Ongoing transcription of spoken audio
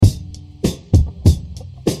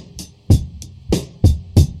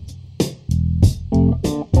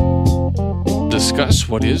discuss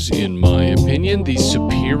what is, in my opinion, the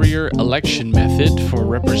superior election method for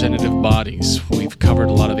representative bodies. We've covered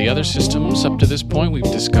a lot of the other systems up to this point. We've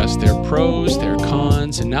discussed their pros, their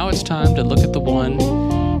cons, and now it's time to look at the one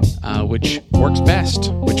which works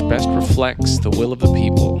best, which best reflects the will of the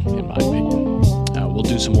people, in my opinion. We'll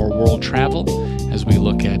do some more world travel as we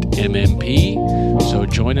look at MMP, so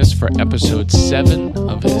join us for episode 7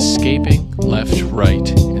 of Escaping Left, Right,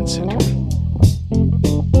 and Center.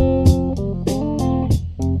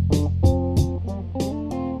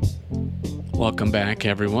 Welcome back,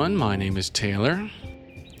 everyone. My name is Taylor.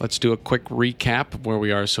 Let's do a quick recap of where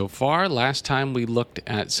we are so far. Last time we looked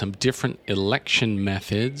at some different election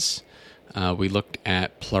methods. We looked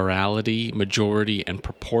at plurality, majority, and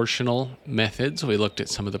proportional methods. We looked at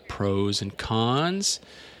some of the pros and cons.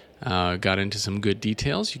 Got into some good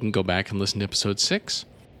details. You can go back and listen to episode 6.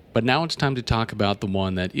 But now it's time to talk about the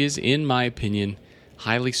one that is, in my opinion,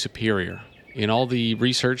 highly superior. In all the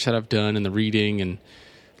research that I've done and the reading and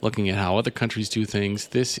looking at how other countries do things,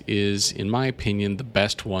 this is, in my opinion, the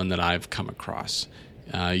best one that I've come across.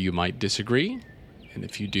 You might disagree, and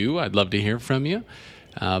if you do, I'd love to hear from you.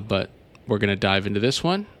 But we're going to dive into this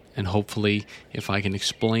one, and hopefully, if I can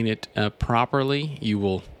explain it properly, you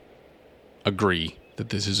will agree that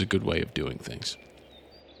this is a good way of doing things.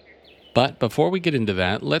 But before we get into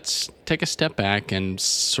that, let's take a step back and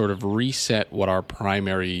sort of reset what our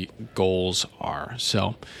primary goals are.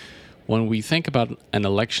 So, when we think about an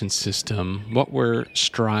election system, what we're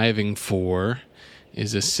striving for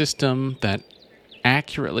is a system that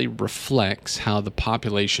accurately reflects how the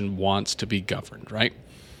population wants to be governed, right?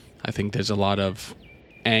 I think there's a lot of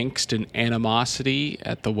angst and animosity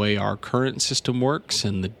at the way our current system works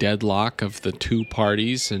and the deadlock of the two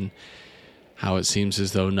parties and how it seems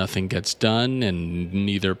as though nothing gets done and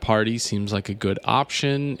neither party seems like a good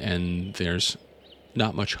option and there's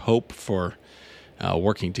not much hope for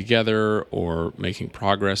working together or making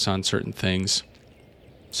progress on certain things.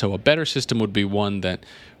 So a better system would be one that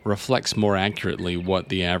reflects more accurately what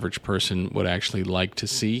the average person would actually like to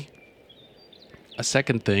see. A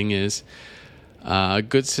second thing is a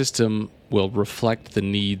good system will reflect the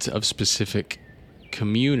needs of specific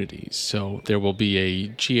communities. So there will be a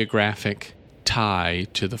geographic tie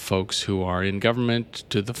to the folks who are in government,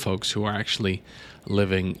 to the folks who are actually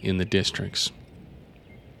living in the districts.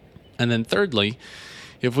 And then thirdly,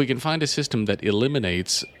 if we can find a system that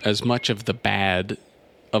eliminates as much of the bad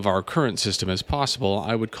of our current system as possible,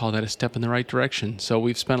 I would call that a step in the right direction. So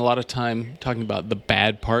we've spent a lot of time talking about the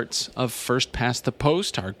bad parts of first past the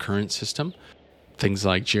post, our current system. Things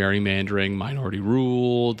like gerrymandering, minority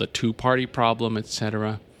rule, the two-party problem,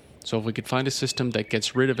 etc. So if we could find a system that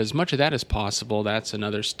gets rid of as much of that as possible, that's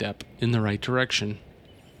another step in the right direction.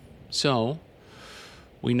 So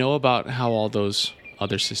we know about how all those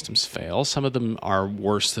other systems fail. Some of them are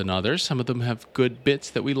worse than others. Some of them have good bits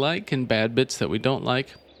that we like and bad bits that we don't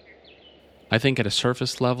like. I think at a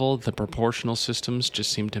surface level, the proportional systems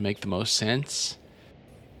just seem to make the most sense.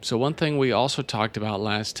 So one thing we also talked about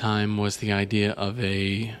last time was the idea of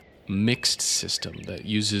a mixed system that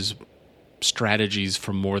uses strategies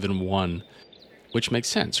from more than one, which makes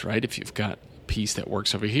sense, right? If you've got a piece that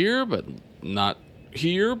works over here, but not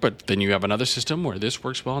here, but then you have another system where this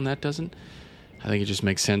works well and that doesn't. I think it just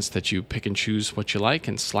makes sense that you pick and choose what you like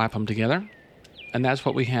and slap them together. And that's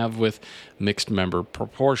what we have with mixed member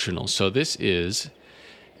proportional. So this is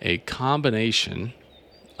a combination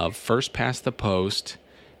of first past the post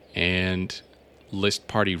and list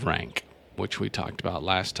party rank, which we talked about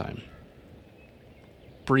last time.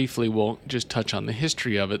 Briefly, we'll just touch on the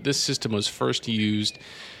history of it. This system was first used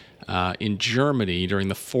in Germany during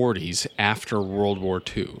the 40s after World War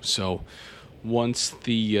II. So once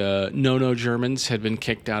the no-no Germans had been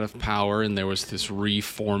kicked out of power and there was this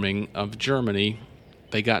reforming of Germany,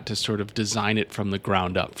 they got to sort of design it from the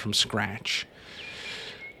ground up, from scratch.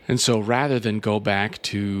 And so rather than go back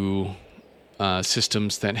to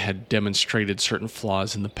systems that had demonstrated certain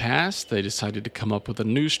flaws in the past, they decided to come up with a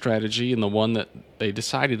new strategy, and the one that they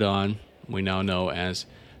decided on we now know as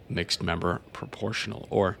mixed member proportional,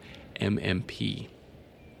 or MMP.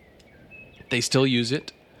 They still use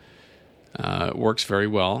it. It works very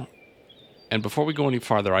well. And before we go any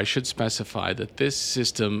farther, I should specify that this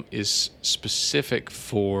system is specific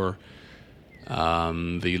for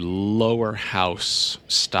the lower house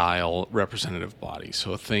style representative body.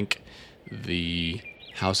 So think the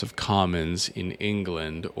House of Commons in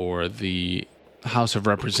England, or the House of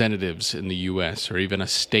Representatives in the U.S., or even a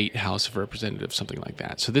state House of Representatives, something like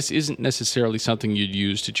that. So this isn't necessarily something you'd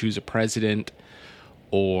use to choose a president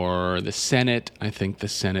or the Senate. I think the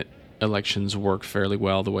Senate elections work fairly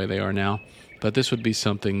well the way they are now. But this would be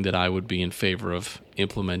something that I would be in favor of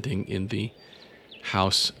implementing in the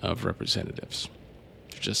House of Representatives.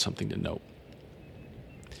 Just something to note.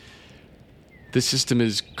 This system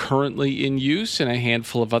is currently in use in a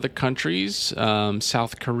handful of other countries,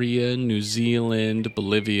 South Korea, New Zealand,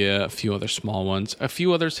 Bolivia, a few other small ones. A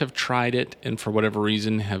few others have tried it and for whatever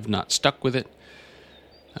reason have not stuck with it,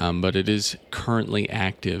 but it is currently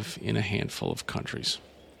active in a handful of countries.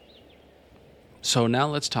 So now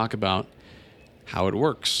let's talk about how it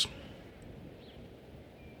works.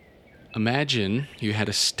 Imagine you had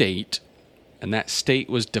a state, and that state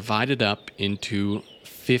was divided up into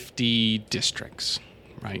 50 districts,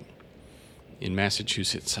 right? In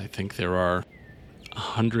Massachusetts, I think there are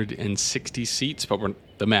 160 seats, but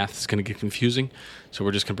the math is going to get confusing, so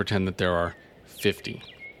we're just going to pretend that there are 50.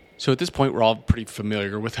 So at this point, we're all pretty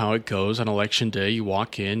familiar with how it goes. On election day, you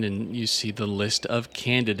walk in and you see the list of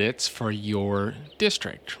candidates for your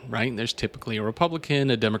district, right? There's typically a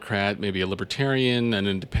Republican, a Democrat, maybe a Libertarian, an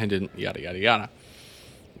Independent, yada, yada, yada.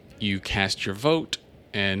 You cast your vote,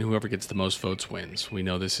 and whoever gets the most votes wins. We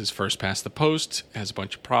know this is first past the post, has a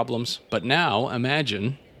bunch of problems. But now,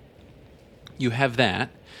 imagine you have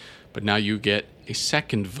that, but now you get a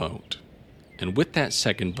second vote. And with that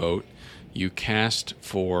second vote, you cast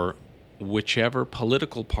for whichever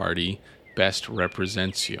political party best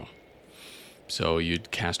represents you. So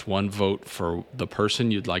you'd cast one vote for the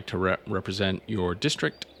person you'd like to represent your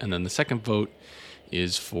district, and then the second vote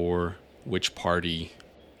is for which party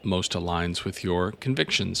most aligns with your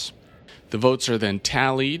convictions. The votes are then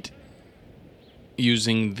tallied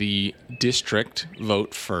using the district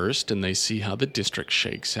vote first, and they see how the district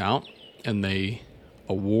shakes out, and they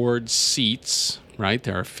award seats, right?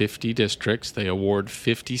 There are 50 districts. They award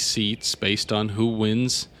 50 seats based on who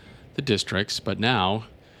wins the districts, but now,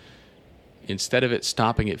 instead of it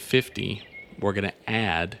stopping at 50, we're going to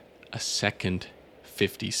add a second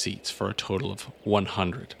 50 seats for a total of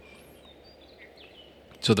 100.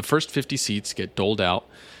 So the first 50 seats get doled out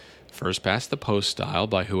first past the post style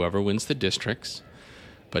by whoever wins the districts.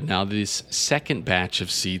 But now this second batch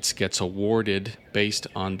of seats gets awarded based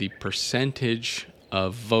on the percentage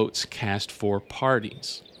of votes cast for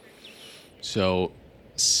parties. So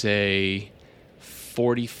say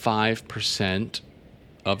 45%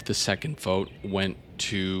 of the second vote went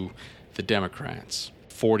to the Democrats.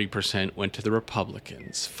 40% went to the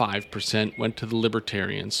Republicans. 5% went to the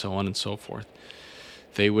Libertarians, so on and so forth.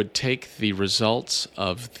 They would take the results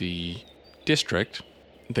of the district,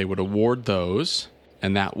 they would award those,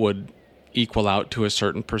 and that would equal out to a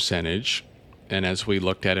certain percentage. And as we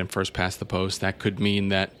looked at in first past the post, that could mean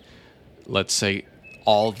that, let's say,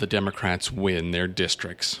 all the Democrats win their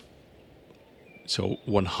districts. So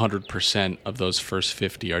 100% of those first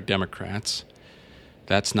 50 are Democrats.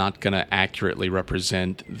 That's not going to accurately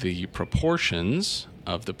represent the proportions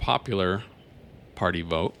of the popular party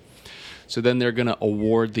vote. So then they're going to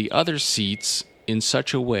award the other seats in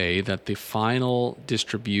such a way that the final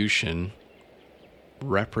distribution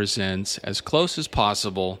represents as close as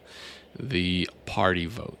possible the party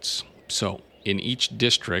votes. So in each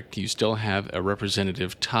district, you still have a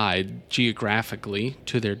representative tied geographically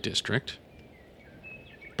to their district.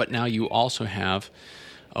 But now you also have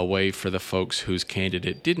a way for the folks whose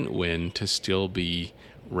candidate didn't win to still be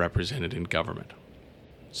represented in government.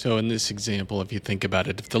 So in this example, if you think about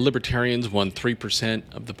it, if the Libertarians won 3%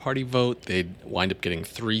 of the party vote, they'd wind up getting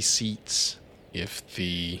 3 seats. If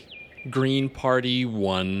the Green Party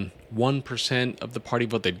won 1% of the party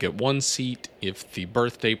vote, they'd get 1 seat. If the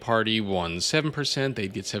Birthday Party won 7%,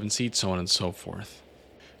 they'd get 7 seats, so on and so forth.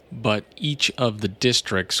 But each of the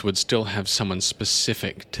districts would still have someone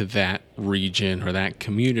specific to that region or that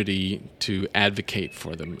community to advocate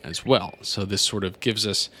for them as well. So this sort of gives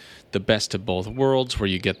us the best of both worlds, where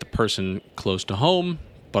you get the person close to home,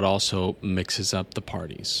 but also mixes up the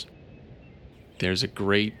parties. There's a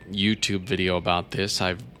great YouTube video about this.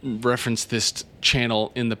 I've referenced this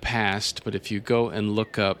channel in the past, but if you go and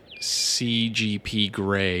look up CGP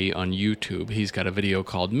Grey on YouTube, he's got a video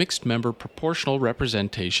called Mixed Member Proportional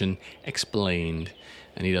Representation Explained,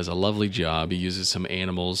 and he does a lovely job. He uses some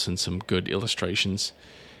animals and some good illustrations,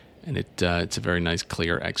 and it's a very nice,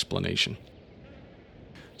 clear explanation.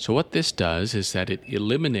 So what this does is that it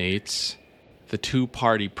eliminates the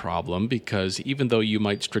two-party problem, because even though you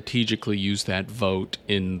might strategically use that vote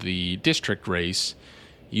in the district race,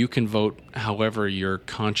 you can vote however your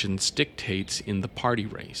conscience dictates in the party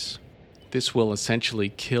race. This will essentially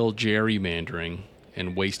kill gerrymandering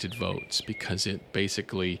and wasted votes, because it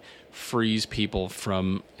basically frees people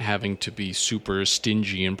from having to be super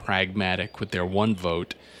stingy and pragmatic with their one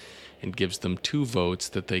vote and gives them 2 votes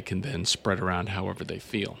that they can then spread around however they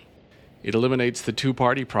feel. It eliminates the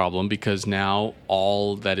two-party problem because now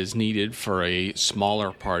all that is needed for a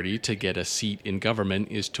smaller party to get a seat in government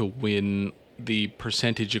is to win the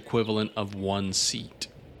percentage equivalent of one seat.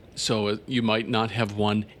 So you might not have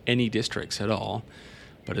won any districts at all,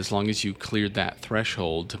 but as long as you cleared that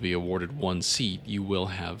threshold to be awarded one seat, you will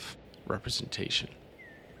have representation.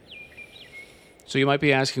 So you might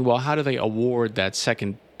be asking, well, how do they award that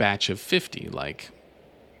second batch of 50? Like,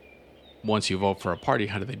 once you vote for a party,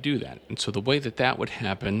 how do they do that? And so the way that would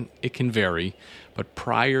happen, it can vary, but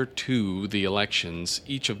prior to the elections,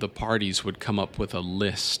 each of the parties would come up with a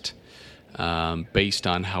list based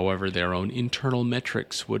on however their own internal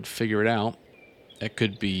metrics would figure it out. It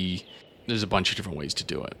could be, there's a bunch of different ways to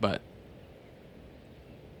do it, but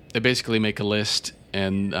they basically make a list,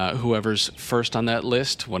 and whoever's first on that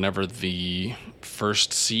list, whenever the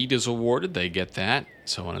first seat is awarded, they get that,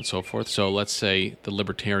 so on and so forth. So let's say the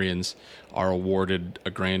Libertarians are awarded a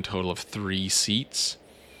grand total of 3 seats.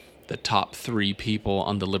 The top 3 people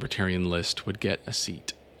on the Libertarian list would get a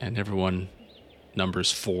seat, and everyone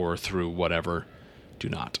numbers 4 through whatever do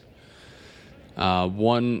not.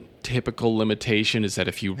 One typical limitation is that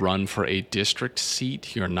if you run for a district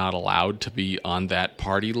seat, you're not allowed to be on that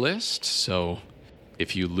party list. So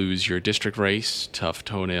if you lose your district race, tough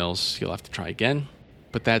toenails, you'll have to try again.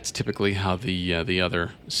 But that's typically how the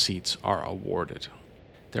other seats are awarded.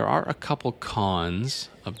 There are a couple cons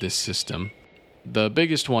of this system. The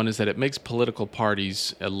biggest one is that it makes political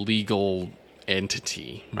parties a legal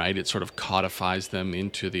entity, right? It sort of codifies them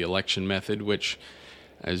into the election method, which,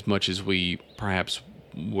 as much as we perhaps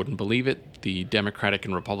wouldn't believe it, the Democratic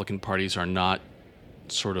and Republican parties are not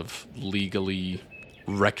sort of legally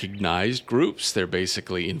recognized groups. They're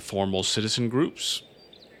basically informal citizen groups.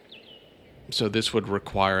 So this would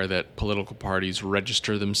require that political parties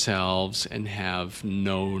register themselves and have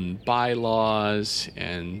known bylaws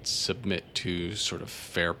and submit to sort of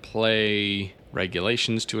fair play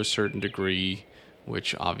regulations to a certain degree,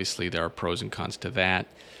 which obviously there are pros and cons to that.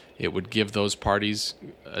 It would give those parties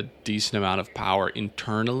a decent amount of power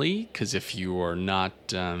internally, because if you're not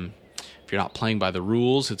playing by the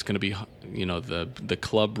rules, it's going to be, the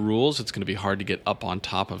club rules, it's going to be hard to get up on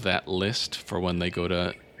top of that list for when they go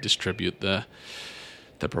to distribute the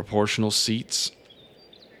proportional seats.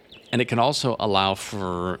 And it can also allow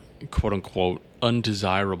for, quote unquote,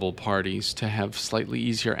 undesirable parties to have slightly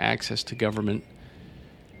easier access to government.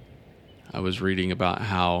 I was reading about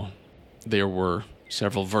how there were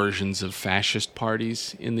several versions of fascist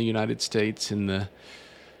parties in the United States in the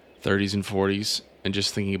 30s and 40s, and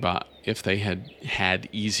just thinking about if they had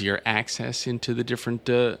easier access into the different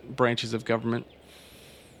branches of government.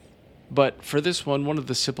 But for this one of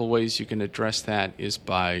the simple ways you can address that is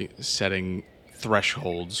by setting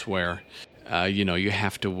thresholds where, you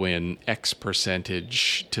have to win X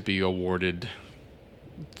percentage to be awarded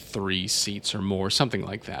 3 seats or more, something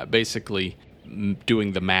like that. Basically,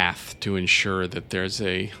 doing the math to ensure that there's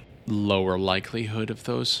a lower likelihood of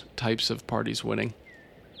those types of parties winning.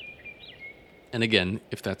 And again,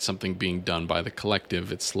 if that's something being done by the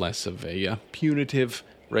collective, it's less of a punitive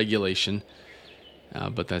regulation.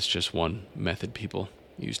 But that's just one method people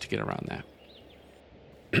use to get around that.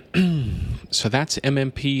 So that's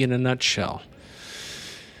MMP in a nutshell.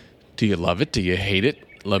 Do you love it? Do you hate it?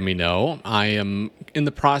 Let me know. I am in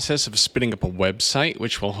the process of spinning up a website,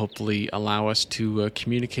 which will hopefully allow us to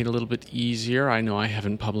communicate a little bit easier. I know I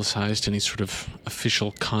haven't publicized any sort of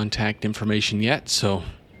official contact information yet, so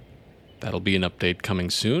that'll be an update coming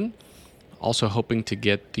soon. Also hoping to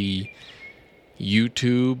get the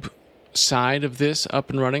YouTube side of this up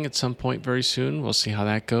and running at some point very soon. We'll see how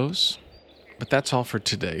that goes. But that's all for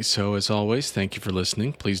today. So as always, thank you for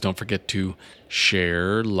listening. Please don't forget to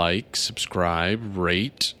share, like, subscribe,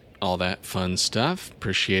 rate, all that fun stuff.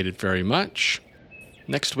 Appreciate it very much.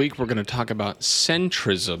 Next week, we're going to talk about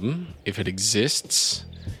centrism, if it exists,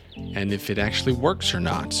 and if it actually works or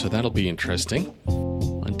not. So that'll be interesting.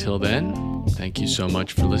 Until then, thank you so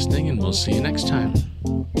much for listening, and we'll see you next time.